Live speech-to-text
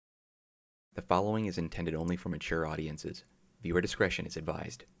The following is intended only for mature audiences. Viewer discretion is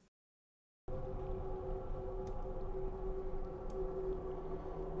advised.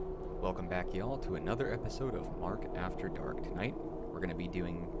 Welcome back, y'all, to another episode of Mark After Dark. Tonight, we're going to be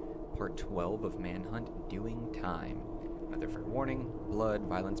doing part 12 of Manhunt, Doing Time. Another fair warning, blood,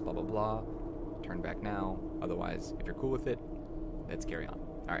 violence, blah, blah, blah. Turn back now. Otherwise, if you're cool with it, let's carry on.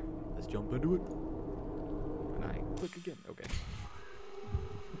 Alright, let's jump into it. And I click again. Okay.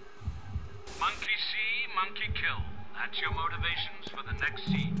 Monkey see, monkey kill. That's your motivations for the next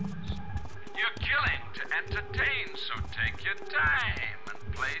scenes. You're killing to entertain, so take your time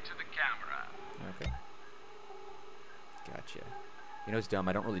and play to the camera. Okay. Gotcha. You know, it's dumb.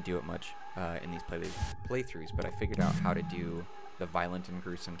 I don't really do it much in these playthroughs, but I figured out how to do the violent and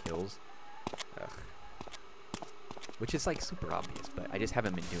gruesome kills. Ugh. Which is, like, super obvious, but I just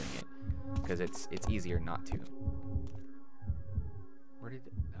haven't been doing it because it's easier not to. Where did...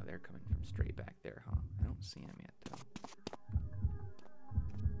 Oh, they're coming from straight back there, huh? I don't see them yet, though.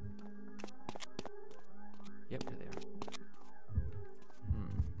 Yep, there they are.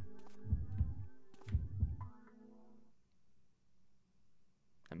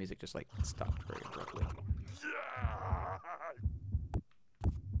 That music just, like, stopped very abruptly.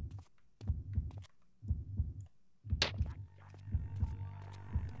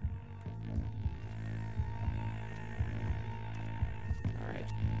 Alright.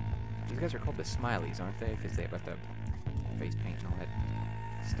 These guys are called the Smileys, aren't they? Because they have got the face paint and all that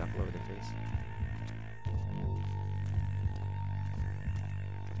stuff all over their face.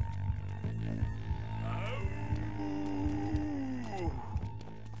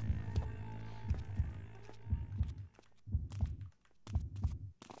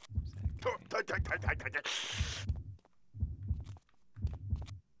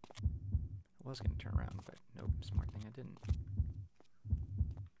 I was going to turn around, but nope, smart thing I didn't.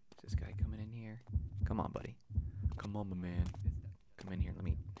 Is this guy coming in here? Come on, buddy. Come on, my man. Come in here, let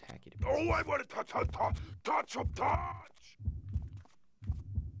me hack you to pieces. Oh, I want to touch. Okay,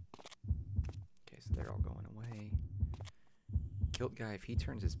 so they're all going away. Kilt guy, if he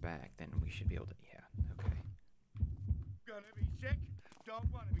turns his back, then we should be able to... Yeah, okay. Gonna be sick?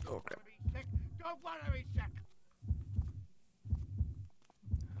 Don't want to be sick. Okay. Gonna be sick? Don't want to be sick.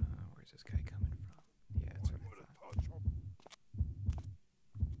 Where's this guy coming from? Yeah, that's what I thought.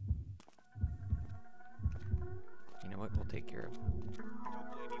 You know what? We'll take care of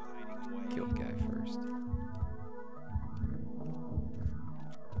Kilt guy first.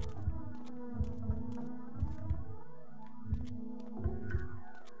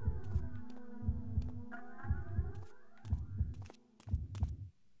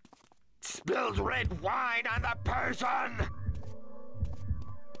 Spilled red wine on the person!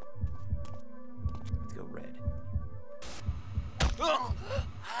 Let's go red. Oh,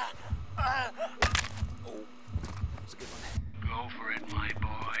 That was a good one. Go for it, my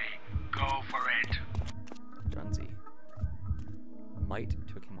boy. Go for it. Dunsey. Might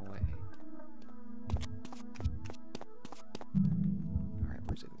took him away. Alright,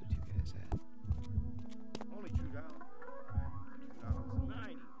 where's the other two guys at? only $2.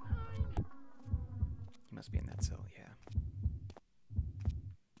 $2.99. He must be in that cell, yeah.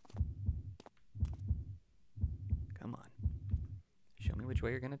 Come on. Show me which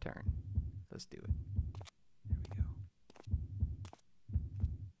way you're gonna turn. Let's do it. There we go.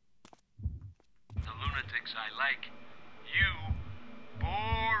 The lunatics I like. You.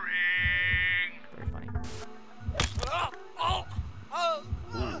 Boring. Very funny.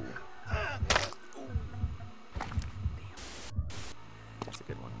 Damn. That's a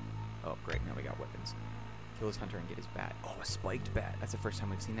good one. Oh, great. Now we got weapons. Kill his hunter and get his bat. Oh, a spiked bat. That's the first time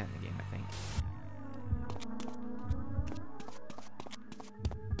we've seen that in the game, I think.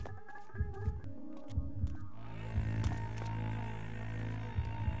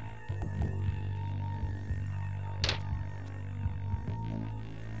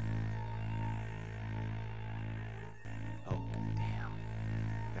 Oh, damn.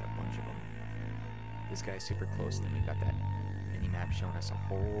 Got a bunch of them. This guy's super close, and then we got that mini-map showing us a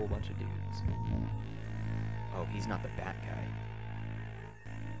whole bunch of dudes. Oh, he's not the bat guy.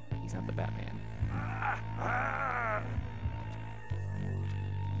 He's not the Batman.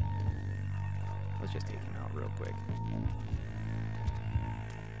 Let's just take him out real quick.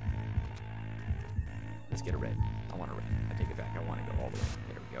 Let's get a red. I want a red. I take it back. I want to go all the way.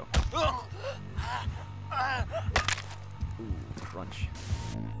 There we go. Ooh, crunch.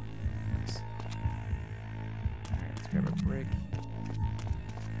 Nice. Alright, let's grab a brick.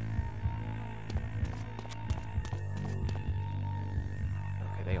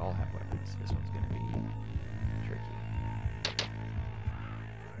 Okay, they all have weapons. This one's gonna be tricky.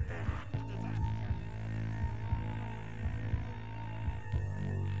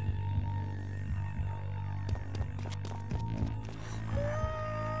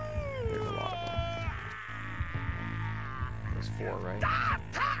 before, right?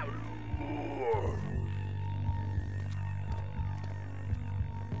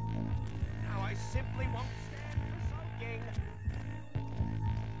 Now I simply won't stand for soaking.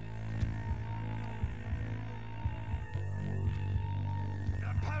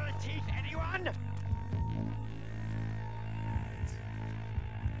 Aperitif, anyone? I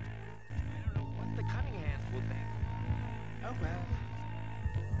don't know what the Cunninghams will think. Oh well.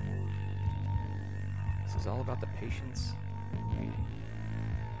 This is all about the patience and waiting.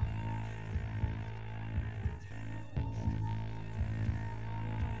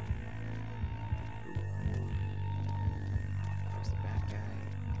 There's the bad guy.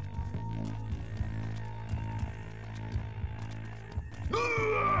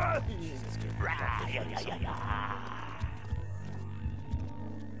 Jesus, dude.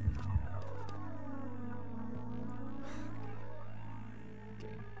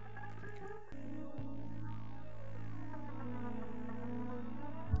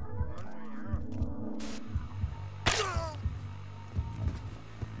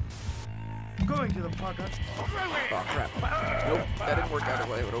 Going to the park on. Oh crap. Nope, that didn't work out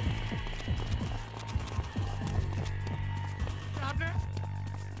the way I would hope.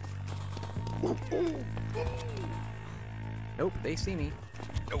 Nope, they see me.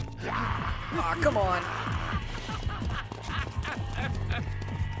 Nope. Ah, come on.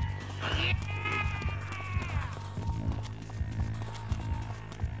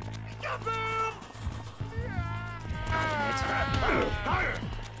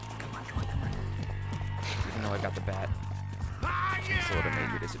 Even though I got the bat, it's a little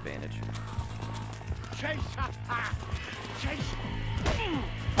major disadvantage. Chase! Chase!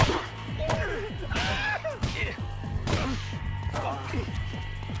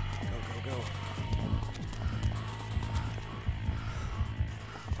 Go.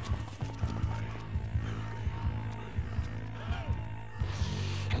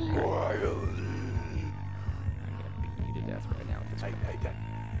 I'm gonna beat you to death right now at this point.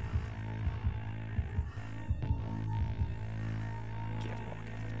 Get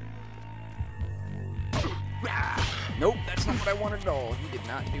walking. Nope, that's not what I wanted at all. He did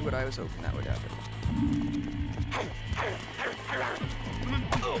not do what I was hoping that would happen.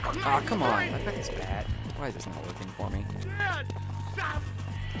 Aw, oh, come on. I bet it's bad. Why is this not working for me? Dad! Stop!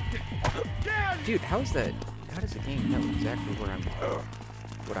 Dad! Dude, how does the game know exactly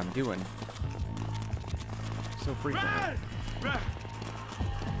what I'm doing so frequently? Run!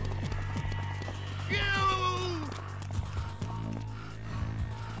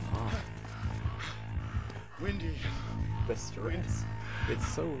 Oh, Windy. the stress. It's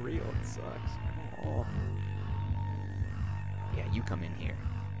so real. It sucks. Oh. Yeah, you come in here.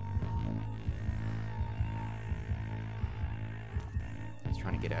 I was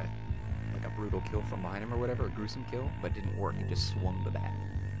trying to get a brutal kill from behind him or whatever, a gruesome kill, but it didn't work. It just swung the bat.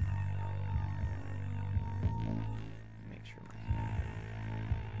 Make sure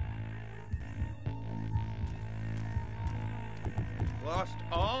Lost,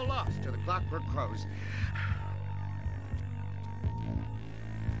 all lost to the Clockwork Crows.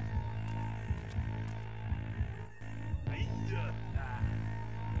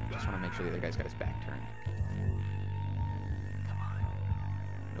 just want to make sure the other guy's got his back turned. Come on.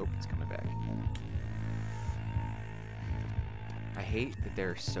 Nope, he's coming back. I hate that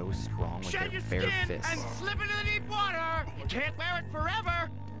they're so strong with Shed their your bare skin fists. and slip into the deep water. You can't wear it forever.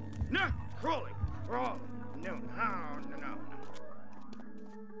 No, crawling. No.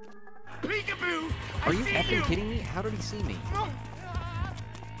 Peekaboo! Are you effing kidding me? How did he see me? I'm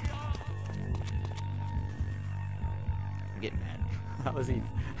getting mad.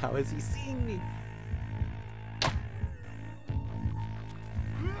 How is he seeing me? Oh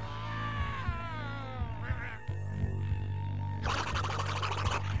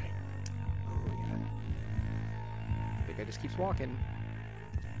yeah. I think I just keeps walking.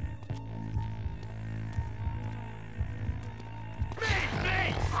 There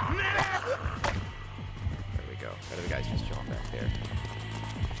we go. That other guy's just chilling back there.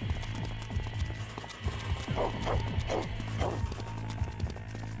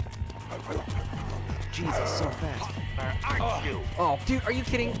 Jesus, so fast. Oh, dude, are you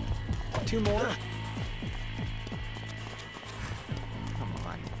kidding? 2 more? Come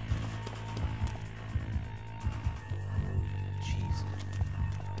on. Jeez.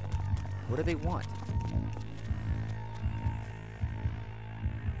 What do they want?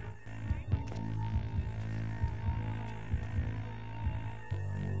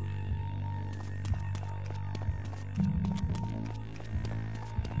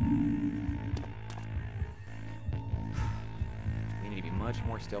 We need to be much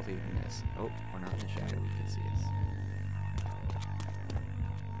more stealthy than this. Oh, we're not in the shadow. You can see us.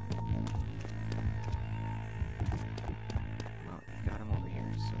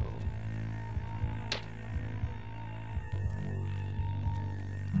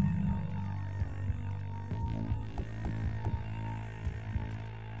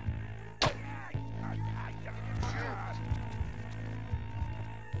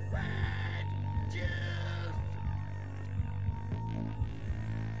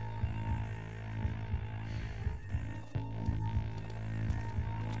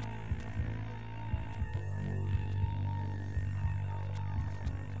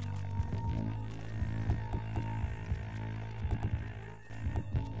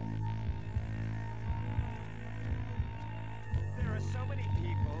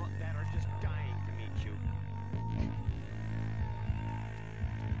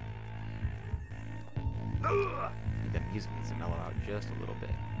 The music needs to mellow out just a little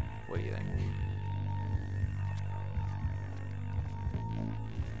bit. What do you think?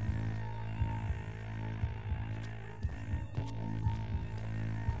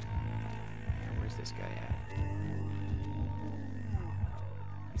 Yeah, where's this guy at?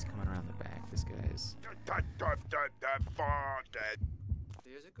 He's coming around the back. This guy's...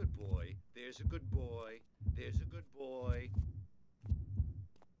 There's a good boy. There's a good boy. There's a good boy.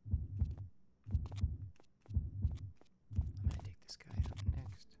 I'm gonna take this guy out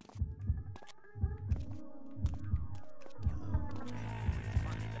next.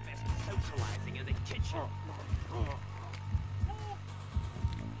 The best socializing in the kitchen.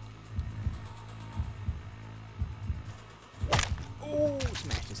 Oh,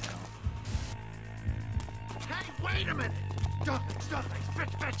 smash his health. Hey, wait a minute! Stop,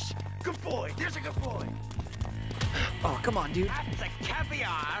 bitch! Good boy, there's a good boy! Oh, come on, dude. That's a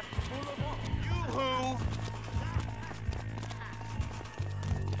caviar! Yoo-hoo!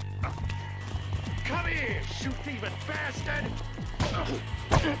 Come here, shoe-thieving bastard!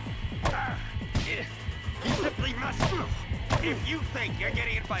 You simply must... If you think you're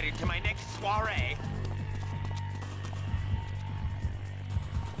getting invited to my next soiree...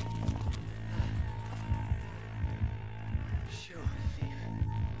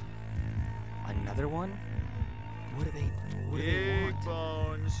 Another one? What do they Big want?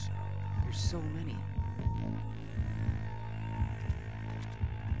 bones. There's so many.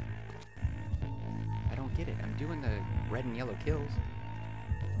 I don't get it. I'm doing the red and yellow kills.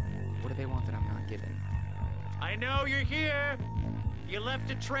 What do they want that I'm not getting? I know you're here. You left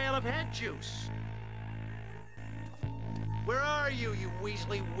a trail of head juice. Where are you, you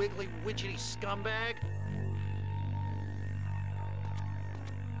weaselly, wiggly, widgety scumbag?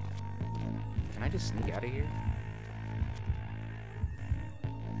 Can I just sneak out of here?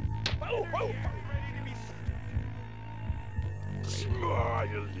 Oh, ready to be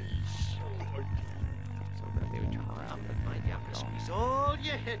smiley. So that they would turn around and Find out to squeeze all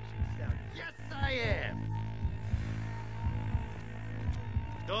your head juice out. Yes, I am.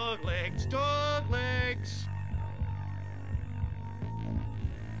 Dog legs, dog legs.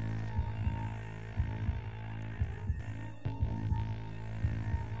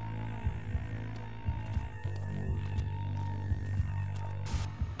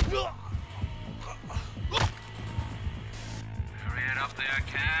 Hurry it up there,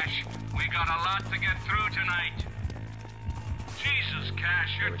 Cash. We got a lot to get through tonight. Jesus,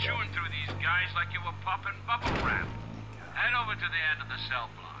 Cash, you're chewing through these guys like you were popping bubble wrap. Head over to the end of the cell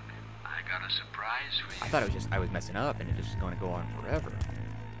block. I got a surprise for you. I thought it was just I was messing up and it was just going to go on forever.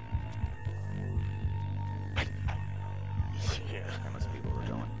 That must be where we're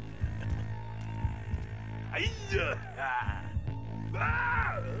going. I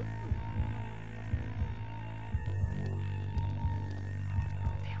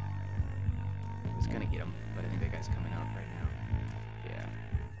was gonna get him, but I think that guy's coming out right now. Yeah.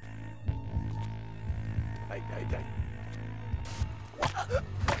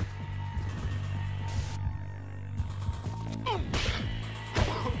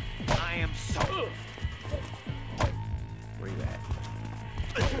 I am so... Where you at?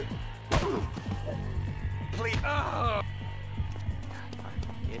 Please...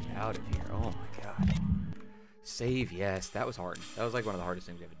 Get out of here. Oh my god. Save, yes. That was hard. That was like one of the hardest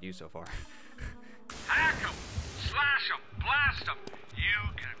things we have to do so far. Hack 'em, slash 'em, blast 'em. You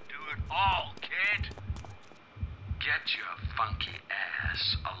can do it all, kid. Get your funky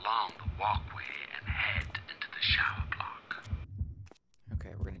ass along the walkway and head into the shower block.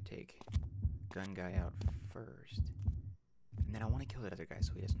 Okay, we're gonna take gun guy out first. And then I want to kill that other guy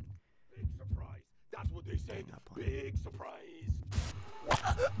so he doesn't... Big surprise. That's what they say. Hang up on Big surprise.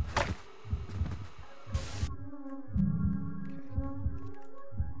 Okay. Let's move him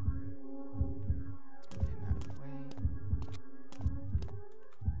out of the way.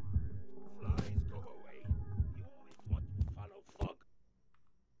 Flies, go away. You always want to follow fog.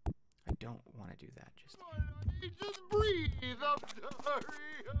 I don't want to do that just yet. Just breathe. I'm sorry,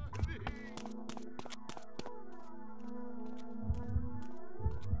 honey.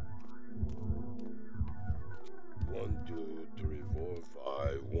 1, 2, 3, 4,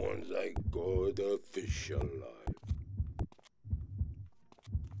 5. Once I go the fish alive.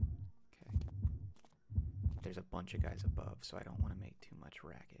 Okay. There's a bunch of guys above, so I don't want to make too much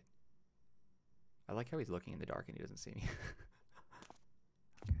racket. I like how he's looking in the dark and he doesn't see me.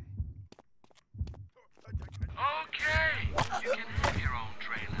 Okay, you can have your own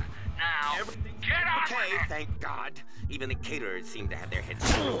trailer. Now, get on Okay, with it. thank God. Even the caterers seem to have their heads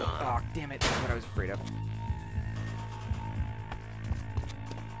screwed on. Oh, damn it. That's what I was afraid of.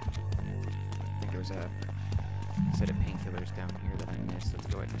 I think there was a A set of painkillers down here that I missed. Let's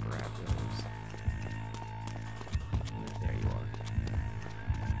go ahead and grab those. There you are.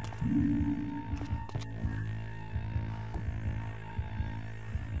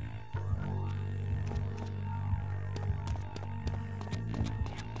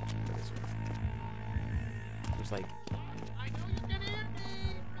 There's like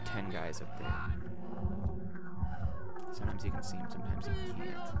 10 guys up there. Sometimes you can see them, sometimes you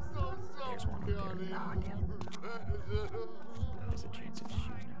can't. There's one up there. Oh, damn. There's a chance of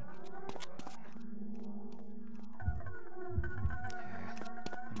shooting him.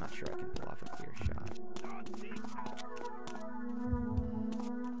 I'm not sure I can pull off a clear shot.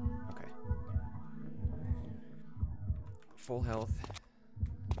 Okay. Full health.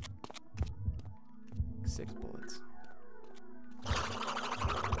 6 bullets.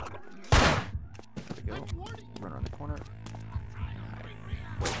 There we go. Run around the corner.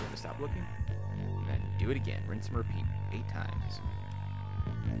 Wait for him to stop looking. And then do it again. Rinse and repeat 8 times.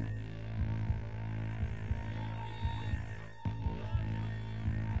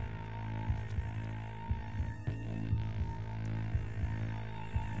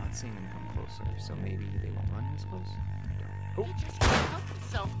 I'm not seeing them come closer, so maybe they won't run this close. I don't. Oh. You just can't help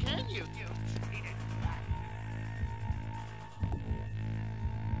yourself, can you? You cheated.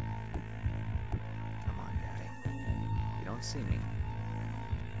 Come on, guy. You don't see me.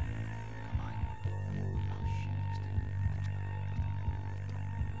 Come on. Oh, shit.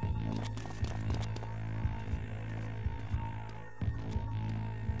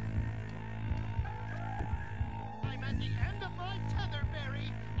 I'm at the end of my tether, Barry.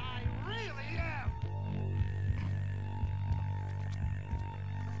 I really am.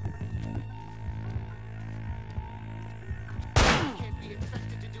 Can't be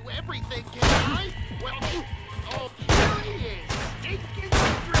expected to do everything, can I? Well, oh, here he is. Stinking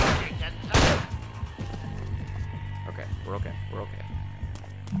drinking and Okay, we're okay. We're okay.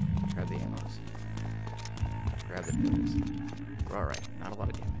 Grab the ammos. Grab the pills. We're alright. Not a lot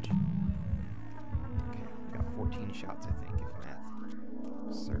of damage. Okay, we got 14 shots, I think, if math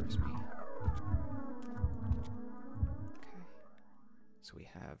serves me. Okay. So we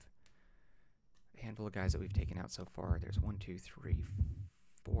have a handful of guys that we've taken out so far. There's 1, 2, 3,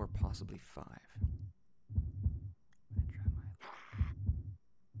 4, possibly 5. I'm gonna try my luck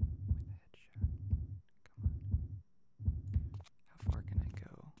with a headshot. Come on. How far can I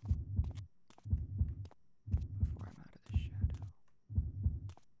go before I'm out of the shadow?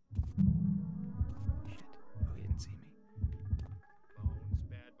 Shit. Oh, he didn't see me. bones,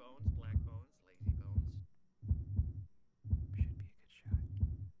 bad bones, black bones, lazy bones. Should be a good shot.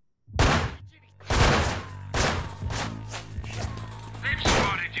 They've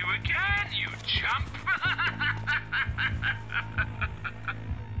spotted you again, you chump!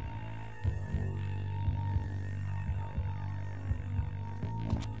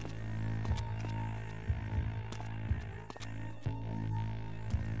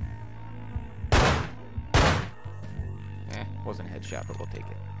 Wasn't a headshot, but we'll take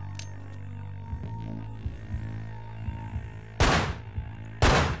it.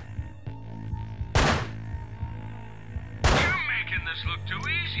 You're making this look too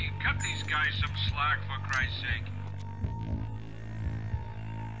easy. Cut these guys some slack, for Christ's sake.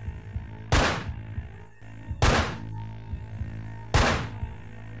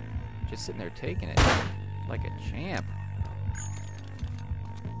 Just sitting there taking it like a champ.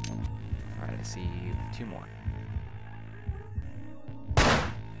 Alright, I see 2 more.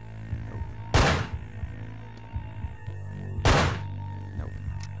 Nope.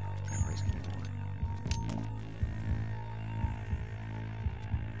 Can't risk anymore.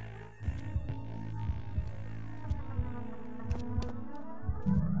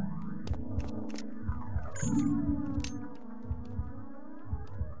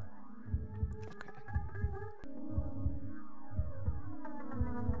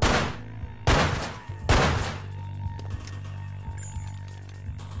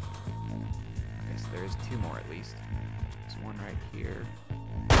 There is 2 more at least. There's one right here.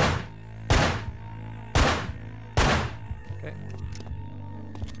 Okay.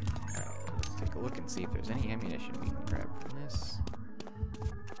 Alright, let's take a look and see if there's any ammunition we can grab from this.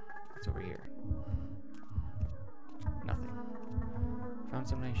 What's over here? Nothing. Found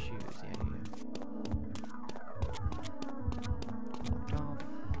some nice shoes. Yeah. Locked off.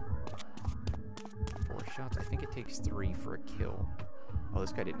 4 shots. I think it takes 3 for a kill. Oh,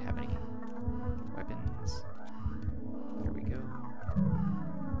 this guy didn't have any weapons. There we go.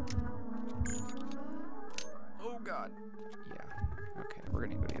 Oh god. Yeah. Okay, we're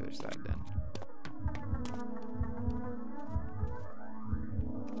gonna go to the other side then.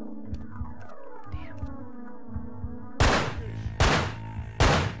 Damn.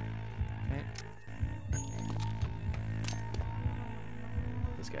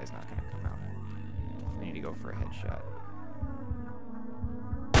 guy's not gonna come out. I need to go for a headshot.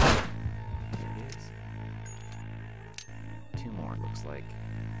 There it is. 2 more, it looks like.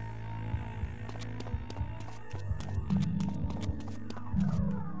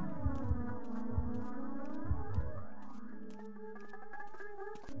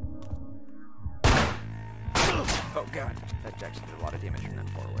 Oh god, that actually did a lot of damage from that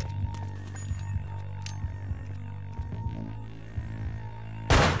far away.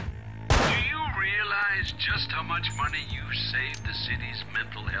 Do you realize just how much money you saved the city's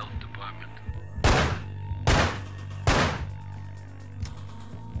mental health department?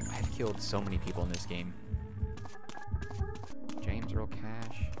 I've killed so many people in this game. James Earl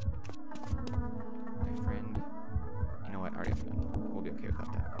Cash. My friend. You know what? I already have a gun. We'll be okay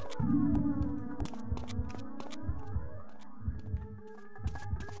without that.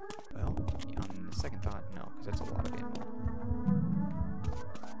 Well, on the second thought, no, because that's a lot of ammo.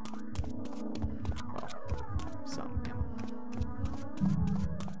 Well, some ammo.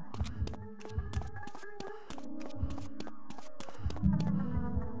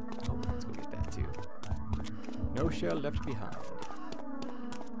 Oh, let's go get that too. No shell left behind.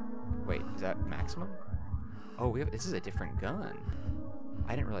 Wait, is that maximum? Oh, this is a different gun.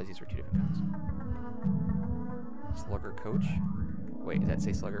 I didn't realize these were 2 different guns. Slugger Coach. Wait, does that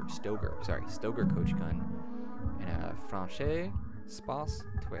say Slugger? Stoger. Sorry, Stoger Coach gun. And a Franche Spas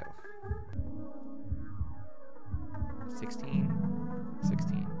 12. 16.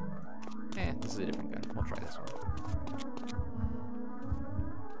 16. This is a different gun. We'll try this one.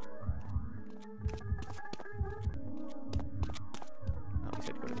 Oh, we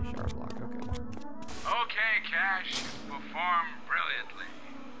said go to the shower block. Okay. Okay, Cash, you performed brilliantly.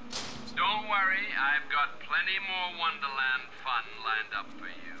 Don't worry, I've got plenty more Wonderland fun lined up for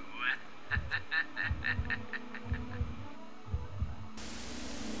you.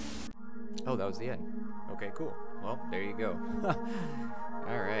 Oh, that was the end. Okay, cool. Well, there you go.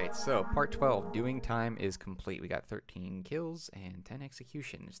 Alright, so part 12, doing time is complete. We got 13 kills and 10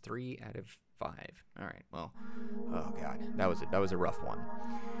 executions, 3 out of 5. Alright, well, oh god, that was a rough one.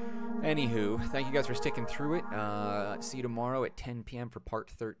 Anywho, thank you guys for sticking through it. See you tomorrow at 10 p.m. for part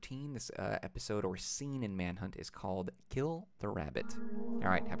 13. This episode or scene in Manhunt is called Kill the Rabbit.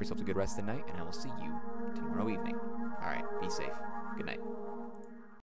 Alright, have yourselves a good rest of the night, and I will see you tomorrow evening. Alright, be safe. Good night.